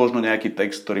plus možno nejaký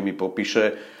text, ktorý mi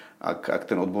popíše, ak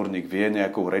ten odborník vie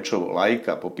nejakou rečou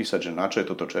laika popísať, že na čo je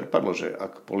toto čerpadlo, že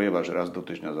ak polievaš raz do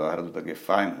týždňa záhradu, tak je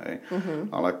fajn, hej.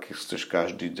 Ale ak chceš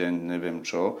každý deň, neviem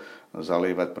čo,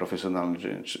 zalievať profesionálny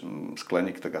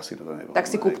skleník, tak asi toto nebolo. Tak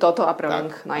si kúp toto a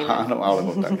prelink na iné. Áno,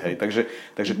 alebo tak, hej.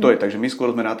 Takže to je, takže my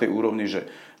skôr sme na tej úrovni,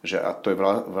 že a to je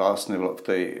vlastne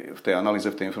v tej analýze,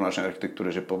 v tej informačnej architektúre,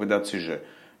 že povedať si, že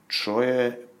čo je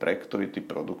pre ktorý typ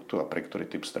produktu a pre ktorý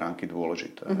typ stránky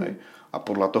dôležité. Hej? A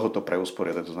podľa toho to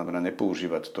preusporiadať, to znamená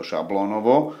nepoužívať to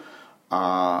šablónovo a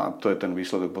to je ten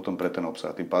výsledok potom pre ten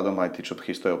obsah. Tým pádom aj tí, čo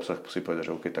chystajú obsah, si povedať,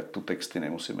 že OK, tak tu texty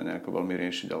nemusíme nejako veľmi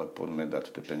riešiť, ale poďme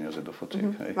dať tie peniaze do fotiek.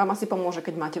 Hej? Vám asi pomôže,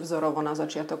 keď máte vzorovo na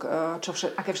začiatok,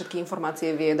 aké všetky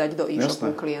informácie vie dať do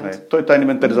e-shopu klient. Hej. To je tá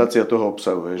inventarizácia toho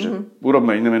obsahu, hej, že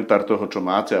urobme inventár toho, čo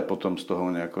máte a potom z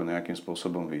toho nejakým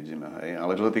spôsobom vidíme. Hej.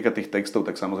 Ale čo sa týka tých textov,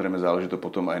 tak samozrejme záleží to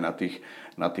potom aj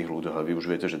na tých ľuďoch. A vy už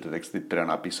viete, že tie texty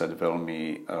treba napísať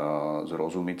veľmi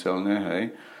zrozumiteľne, hej.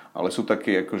 Ale sú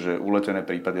také akože uletené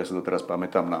prípady, ja sa to teraz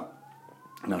pamätám na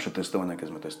naše testovanie, keď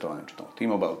sme testovali, čo tam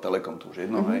T-Mobile, Telekom, to už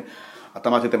jedno, hej. A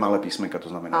tam máte tie malé písmenka, to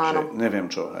znamená, že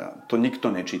neviem čo, hej. To nikto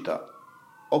nečíta.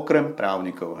 Okrem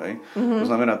právnikov, hej. To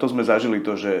znamená, to sme zažili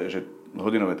to, že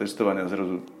hodinové testovanie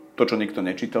zrazu to, čo nikto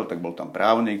nečítal, tak bol tam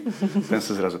právnik, ten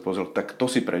sa zrazu pozrel, tak to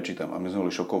si prečítam a my sme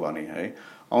boli šokovaní, hej.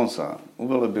 A on sa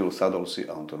uvelebil, sadol si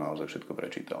a on to naozaj všetko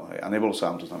prečítal, hej. A nebol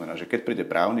sám, to znamená, že keď príde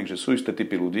právnik, že sú isté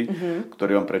typy ľudí,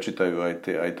 ktorí vám prečítajú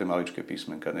aj tie maličké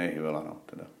písmenka, nie je ich veľa, no,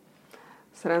 teda.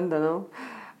 Sranda, no.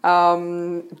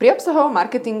 Pri obsahovom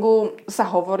marketingu sa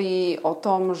hovorí o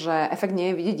tom, že efekt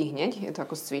nie je vidieť ich hneď, je to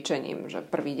ako s cvičením, že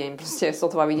prvý deň proste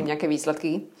sotva vidím nejaké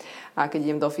výsledky, a keď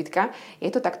idem do fitka.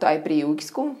 Je to takto aj pri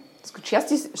UX-ku?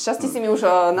 Šťastie si mi už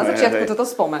na začiatku toto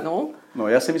spomenul. No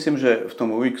ja si myslím, že v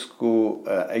tom UX-ku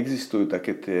existujú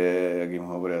také tie, jak im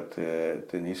hovoria,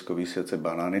 tie nízko visiace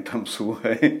banány tam sú,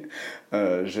 hej,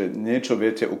 že niečo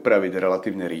viete upraviť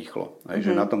relatívne rýchlo. Hej,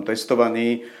 že na tom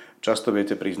testovaní často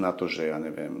viete prísť na to, že ja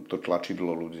neviem, to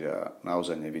tlačidlo ľudia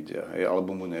naozaj nevidia, hej,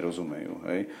 alebo mu nerozumejú,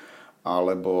 hej,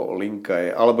 alebo linka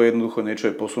je, alebo jednoducho niečo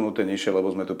je posunuté nižšie,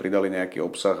 lebo sme tu pridali nejaký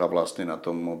obsah a vlastne na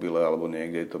tom mobile alebo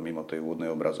niekde je to mimo tej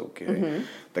úvodnej obrazovky, hej.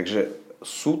 Takže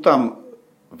sú tam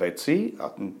veci,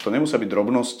 a to nemusia byť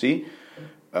drobnosti,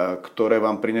 ktoré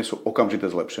vám prinesú okamžité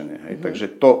zlepšenie, hej.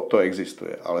 Takže to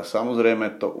existuje, ale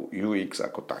samozrejme to UX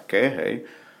ako také, hej,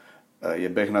 je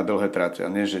beh na dlhé trate. A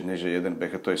nie, že jeden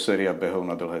beh, to je séria behov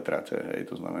na dlhé trate.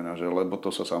 Hej. To znamená, že lebo to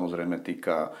sa samozrejme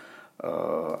týka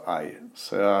aj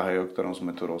SEA, hej, o ktorom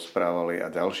sme tu rozprávali,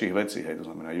 a ďalších vecí. Hej. To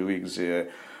znamená, UX je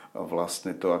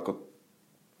vlastne to ako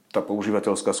tá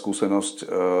používateľská skúsenosť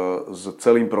s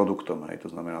celým produktom. Hej.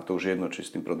 To znamená, to už jedno, či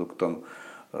s tým produktom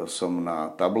som na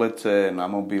tablete, na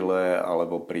mobile,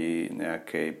 alebo pri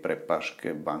nejakej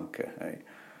prepážke banke. Hej.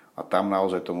 A tam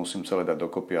naozaj to musím celé dať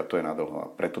dokopy a to je nadlho. A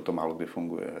preto to málo kde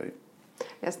funguje. Hej.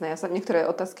 Jasné, niektoré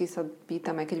otázky sa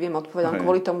pýtam, aj keď viem odpovedať,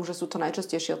 kvôli tomu, že sú to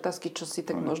najčastejšie otázky, čo si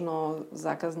tak možno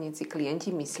zákazníci,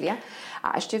 klienti myslia.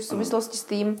 A ešte v súvislosti s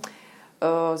tým,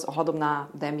 s ohľadom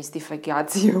na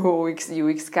demystifikáciu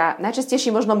UX-ka, najčastejší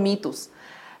možno mýtus.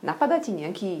 Napadá ti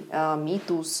nejaký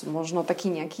mýtus, možno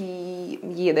taký nejaký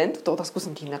jeden, túto otázku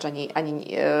som ti ináč ani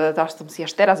som si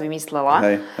až teraz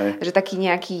vymyslela, že taký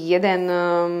nejaký jeden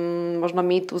možno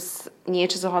mýtus,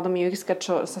 niečo z ohľadom UX-ka,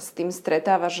 čo sa s tým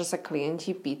stretáva, že sa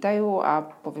klienti pýtajú a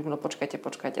poviem, no počkajte,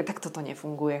 tak toto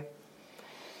nefunguje.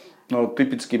 No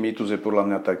typický mýtus je podľa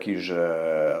mňa taký, že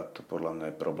to podľa mňa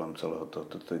je problém celého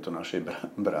tejto našej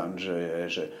branže je,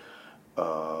 že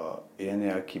je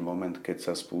nejaký moment, keď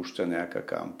sa spúšťa nejaká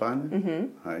kampaň,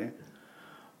 hej,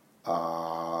 a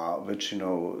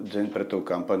väčšinou deň pred tou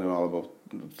kampaňou, alebo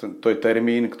to je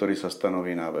termín, ktorý sa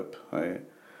stanoví na web, hej,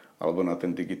 alebo na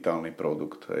ten digitálny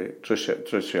produkt, hej, čo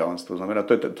je šialenstvo. Znamená,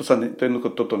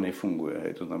 jednoducho toto nefunguje,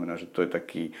 hej, to znamená, že to je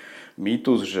taký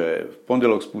mýtus, že v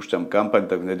pondelok spúšťam kampaň,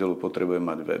 tak v nedeľu potrebujem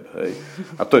mať web, hej.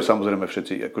 A to je samozrejme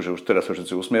všetci, akože už teraz sa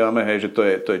všetci usmievame, hej, že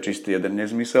to je čistý jeden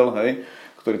nezmysel, hej,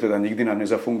 ktorý teda nikdy nám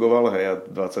nezafungoval, hej, a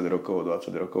 20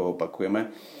 rokov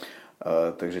opakujeme.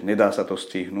 Takže nedá sa to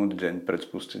stihnúť deň pred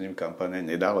spustením kampane,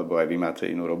 nedá, lebo aj vy máte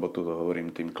inú robotu, to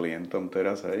hovorím tým klientom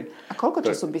teraz, hej. A koľko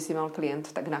času by si mal klient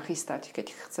tak nachystať,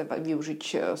 keď chce využiť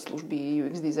služby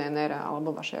UX designera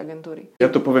alebo vašej agentúry? Ja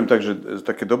to poviem tak, že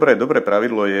také dobré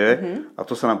pravidlo je, a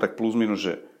to sa nám tak plus minus,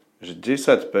 že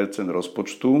 10%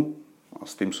 rozpočtu, a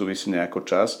s tým súvisí nejako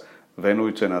čas,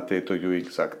 venujte na tieto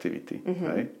UX aktivity.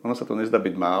 Hej? Ono sa to nezdá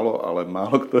byť málo, ale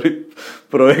málo ktorý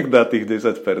projekt dá tých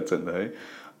 10%. Hej?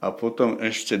 A potom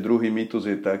ešte druhý mýtus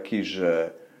je taký,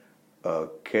 že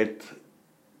keď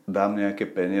dám nejaké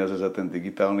peniaze za ten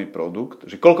digitálny produkt,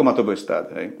 že koľko ma to bude stáť,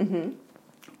 hej?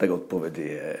 Tak odpoveď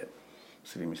je,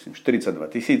 si vymyslím, 42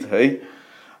 000, hej?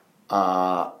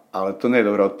 Ale to nie je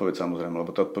dobrá odpoveď samozrejme,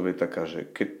 lebo tá odpoveď je taká, že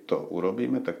keď to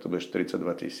urobíme, tak to bude 42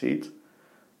 000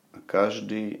 a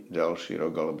každý ďalší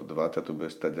rok alebo 2 to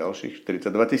bude stať ďalších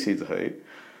 42 000, hej?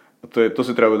 To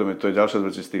si treba uvedomiť, to je ďalšia z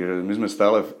vecí z tých, že my sme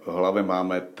stále v hlave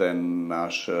máme ten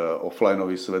náš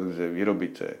offlineový svet, kde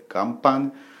vyrobíte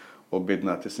kampaň,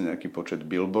 objednáte si nejaký počet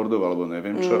billboardov alebo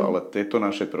neviem čo, ale tieto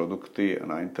naše produkty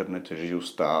na internete žijú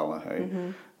stále. Hej.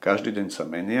 Každý deň sa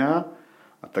menia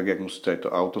a tak, jak musíte aj to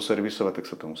auto servisovať, tak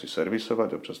sa to musí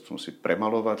servisovať, občas to musí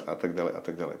premalovať a tak ďalej a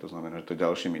tak ďalej. To znamená, že to je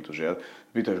ďalší mýtus. Že ja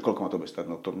pýtam, že koľko ma to bude stať?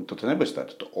 No to nebude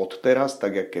stať. To odteraz,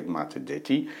 tak jak keď máte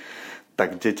deti,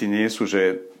 tak deti nie sú,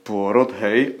 že pôrod,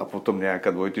 hej, a potom nejaká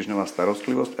dvojtyžňová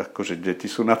starostlivosť, akože deti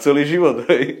sú na celý život,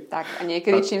 hej. Tak, a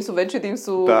niekedy čím sú väčšie, tým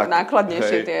sú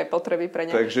nákladnejšie tie potreby pre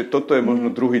ne. Takže toto je možno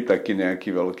druhý taký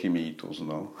nejaký veľký mýtus,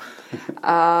 no.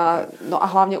 No a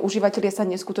hlavne užívateľia sa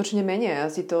neskutočne menia.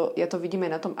 Ja to vidím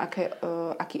aj na tom,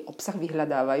 aký obsah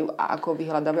vyhľadávajú a ako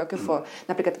vyhľadávajú, aké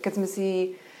napríklad, keď sme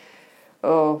si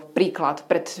príklad,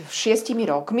 pred 6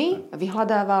 rokmi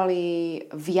vyhľadávali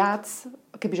viac,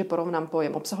 kebyže porovnám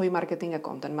pojem obsahový marketing a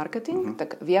content marketing,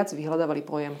 tak viac vyhľadávali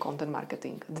pojem content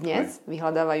marketing. Dnes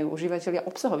vyhľadávajú užívateľia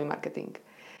obsahový marketing.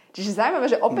 Čiže zaujímavé,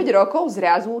 že o 5 rokov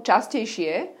zrazu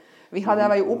častejšie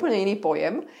vyhľadávajú úplne iný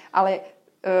pojem, ale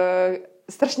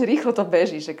strašne rýchlo to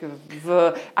beží.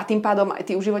 A tým pádom aj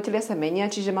tí užívateľia sa menia,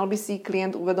 čiže mal by si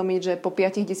klient uvedomiť, že po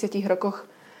 5-10 rokoch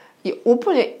je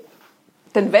úplne...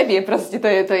 Ten web je proste, to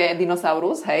je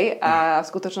dinosaurus, hej, a v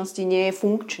skutočnosti nie je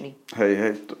funkčný.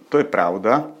 Hej, to je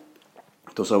pravda.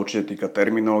 To sa určite týka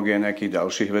terminológie a nejakých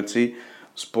ďalších vecí.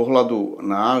 Z pohľadu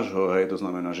nášho, hej, to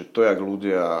znamená, že to, jak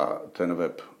ľudia ten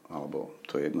web, alebo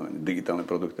to je jedno, digitálne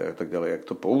produkty a tak ďalej, jak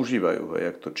to používajú,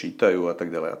 hej, jak to čítajú a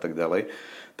tak ďalej,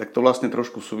 tak to vlastne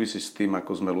trošku súvisí s tým,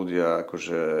 ako sme ľudia,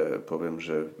 akože poviem,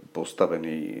 že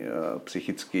postavení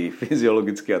psychicky,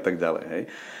 fyziologicky a tak ďalej, hej.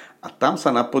 A tam sa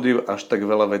na podiv až tak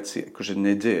veľa vecí akože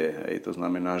nedeje. Hej. To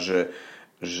znamená, že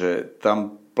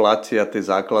tam platia tie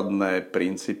základné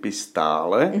princípy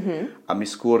stále a my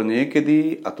skôr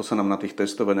niekedy, a to sa nám na tých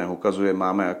testovaniach ukazuje,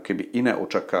 máme ako keby iné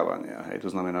očakávania. Hej. To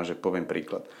znamená, že poviem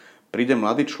príklad. Príde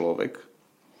mladý človek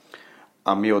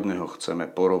a my od neho chceme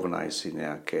porovnať si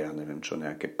nejaké, ja neviem čo,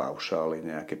 nejaké paušály,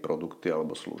 nejaké produkty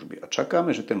alebo služby. A čakáme,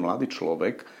 že ten mladý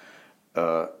človek,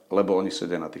 lebo oni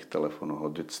sedia na tých telefónoch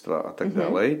od detstva a tak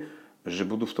ďalej, že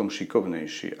budú v tom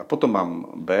šikovnejší. A potom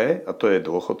mám B, a to je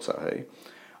dôchodca, hej.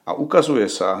 A ukazuje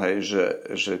sa, hej,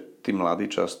 že tí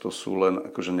mladí často sú len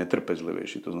akože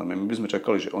netrpezlivejší. To znamená, my by sme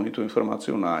čakali, že oni tú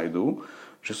informáciu nájdu,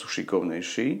 že sú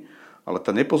šikovnejší, ale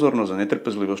tá nepozornosť a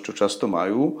netrpezlivosť, čo často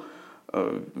majú,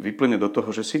 vyplyne do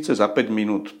toho, že síce za 5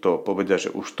 minút to povedia, že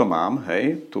už to mám,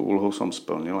 hej, tú úlohu som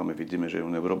splnil a my vidíme, že ju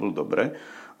neurobil dobre.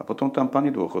 A potom tam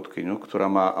pani dôchodkyňu, ktorá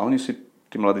má, a oni si,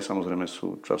 tí mladí samozrejme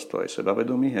sú často aj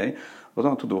sebavedomí, hej, potom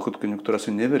má tú dôchodkyňu, ktorá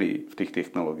si neverí v tých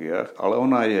technológiách, ale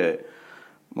ona je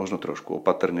možno trošku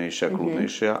opatrnejšia,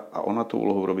 kľudnejšia a ona tú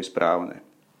úlohu robí správne.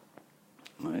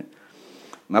 Hej.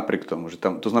 Napriek tomu, že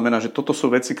tam, to znamená, že toto sú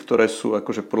veci, ktoré sú,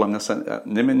 akože podľa mňa sa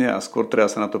nemenia a skôr treba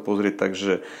sa na to pozrieť,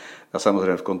 takže a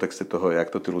samozrejme v kontexte toho, jak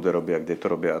to tí ľudia robia, kde to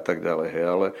robia a tak ďalej,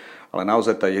 hej, ale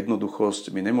naozaj tá jednoduchosť,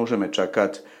 my nemôžeme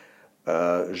čakať,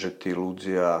 že tí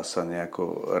ľudia sa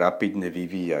nejako rapidne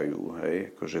vyvíjajú.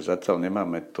 Hej? Akože zatiaľ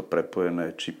nemáme to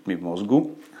prepojené čipmi v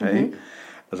mozgu. Hej?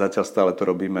 Zatiaľ stále to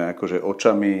robíme akože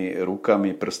očami,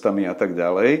 rukami, prstami a tak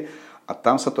ďalej. A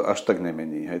tam sa to až tak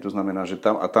nemení. Hej? To znamená, že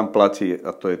tam platí,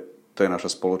 a to je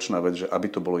naša spoločná vec, že aby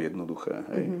to bolo jednoduché.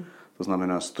 Hej? To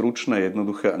znamená stručné,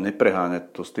 jednoduché a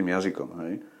nepreháňať to s tým jazykom.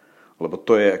 Hej? Lebo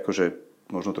to je akože,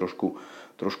 možno trošku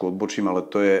odbočím, ale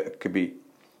to je keby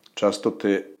často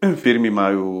tie firmy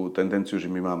majú tendenciu, že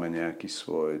my máme nejaký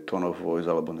svoj tone of voice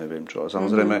alebo neviem čo. A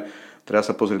samozrejme, treba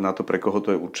sa pozrieť na to, pre koho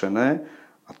to je určené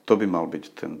a to by mal byť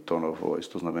ten tone of voice.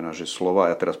 To znamená, že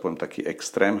slova, ja teraz poviem taký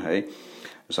extrém, hej,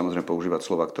 samozrejme používať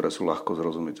slova, ktoré sú ľahko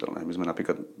zrozumiteľné. My sme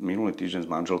napríklad minulý týždeň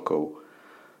s manželkou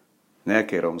v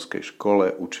nejakej rómskej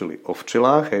škole učili o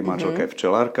včelách, hej, manželka je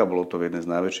včelárka, bolo to v jednej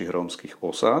z najväčších rómskych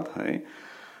osád, hej,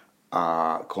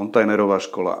 a kontajnerová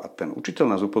škola a ten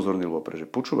učiteľ nás upozornil vopred, že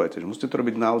počúvajte, že musíte to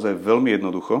robiť naozaj veľmi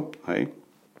jednoducho, hej?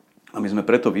 A my sme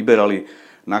preto vyberali,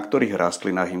 na ktorých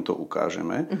rastlinách im to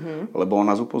ukážeme, lebo on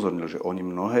nás upozornil, že oni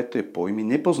mnohé tie pojmy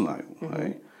nepoznajú,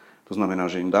 hej? To To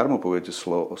znamená, že im darmo poviete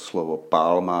slovo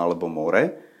palma alebo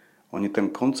more, oni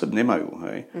ten koncept nemajú.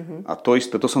 Hej? A to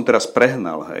isté, to som teraz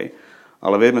prehnal, hej?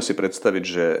 Ale vieme si predstaviť,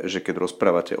 že keď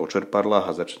rozprávate o čerpadlách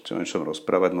a začnete o niečom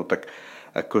rozprávať, no tak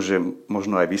akože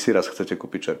možno aj vy si raz chcete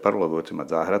kúpiť čerpadlo, lebo budete mať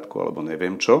záhradku alebo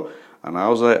neviem čo. A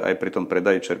naozaj aj pri tom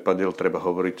predaji čerpadiel treba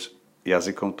hovoriť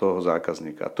jazykom toho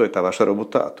zákazníka. A to je tá vaša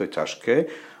robota a to je ťažké,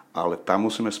 ale tam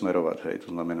musíme smerovať. Hej.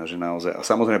 To znamená, že naozaj... A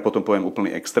samozrejme potom poviem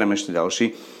úplný extrém ešte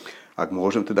ďalší. Ak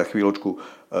môžem teda chvíľočku,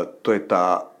 to je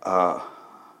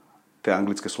tie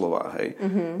anglické slová. Hej.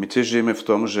 My tiež žijeme v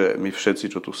tom, že my všetci,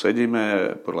 čo tu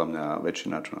sedíme, podľa mňa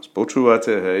väčšina, čo nás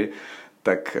počúvate, hej,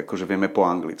 tak akože vieme po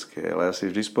anglicky. Ale ja si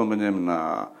vždy spomeniem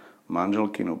na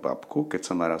manželkinu babku, keď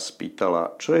sa ma raz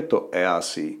spýtala, čo je to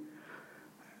EASI.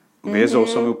 Viezol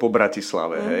som ju po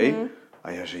Bratislave, hej.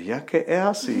 A ja, že jaké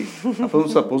EASI? A potom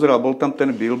sa pozeral, bol tam ten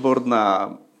billboard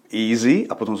na Easy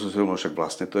a potom som si hovoril, však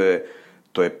vlastne to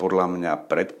je podľa mňa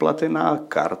predplatená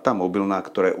karta mobilná,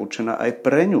 ktorá je určená aj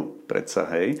pre ňu. Predsa,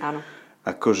 hej. Áno.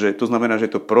 Akože, to znamená, že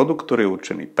je to produkt, ktorý je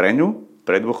určený pre ňu,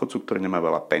 pre dôchodcu, ktorý nemá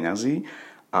veľa peňazí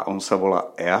a on sa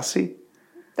volá EASI.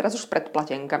 Teraz už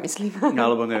predplatenka, myslím.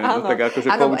 Alebo neviem, no tak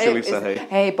akože poučili sa, hej.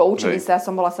 Hej, poučili sa,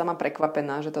 som bola sama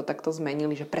prekvapená, že to takto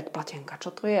zmenili, že predplatenka,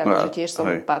 čo to je? Akože tiež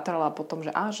som pátrala potom,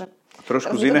 že že...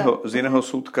 Trošku z iného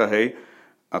súdka, hej,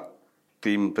 a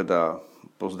tým teda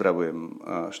pozdravujem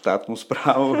štátnu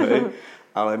správu, hej,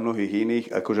 ale aj mnohých iných,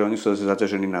 akože oni sú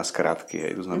zaťažení na skratky,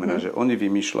 hej. To znamená, že oni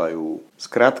vymýšľajú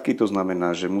skratky, to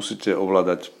znamená, že musíte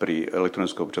ovládať pri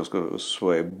elektronickom občianskom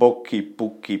svoje boky,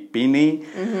 puky, piny,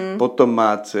 potom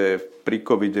máte, pri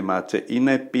covide máte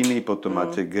iné piny, potom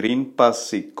máte green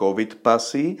passy, covid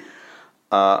passy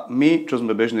a my, čo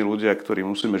sme bežní ľudia, ktorí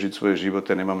musíme žiť svoje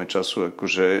životy, nemáme času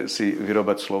akože si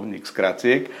vyrobať slovník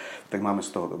skratiek, tak máme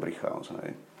z toho dobrý chaos,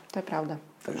 hej. To je pravda.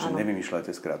 Takže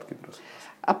nevymýšľajte skratky, prosím.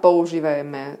 A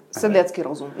používajme sedliacky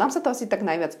rozum. Nám sa to asi tak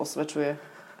najviac osvedčuje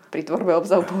pri tvorbe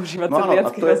obsahu používať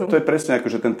sedliacky rozum. To je presne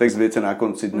ako, že ten text viete na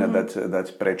konci dňa dať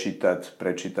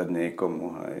prečítať niekomu,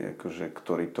 hej, akože,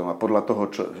 ktorý to má. Podľa toho,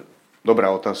 čo...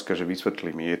 Dobrá otázka, že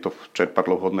vysvetlí mi, je to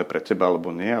čerpadlo vhodné pre teba alebo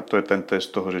nie? A to je ten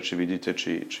test toho, že či vidíte,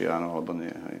 či áno alebo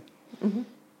nie. Hej.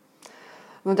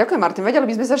 No ďakujem, Martin. Vedeli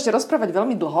by sme sa ešte rozprávať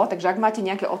veľmi dlho, takže ak máte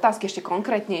nejaké otázky ešte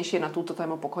konkrétnejšie na túto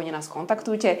tému, pokojne nás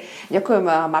kontaktujte. Ďakujem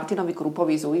Martinovi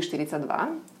Krupovi z UI42,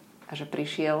 že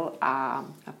prišiel a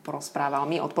porozprával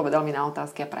mi, odpovedal mi na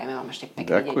otázky a prajeme vám ešte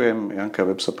pekný deň. Ďakujem Janka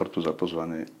Web Supportu za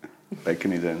pozvanie.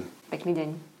 Pekný deň. Pekný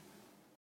deň.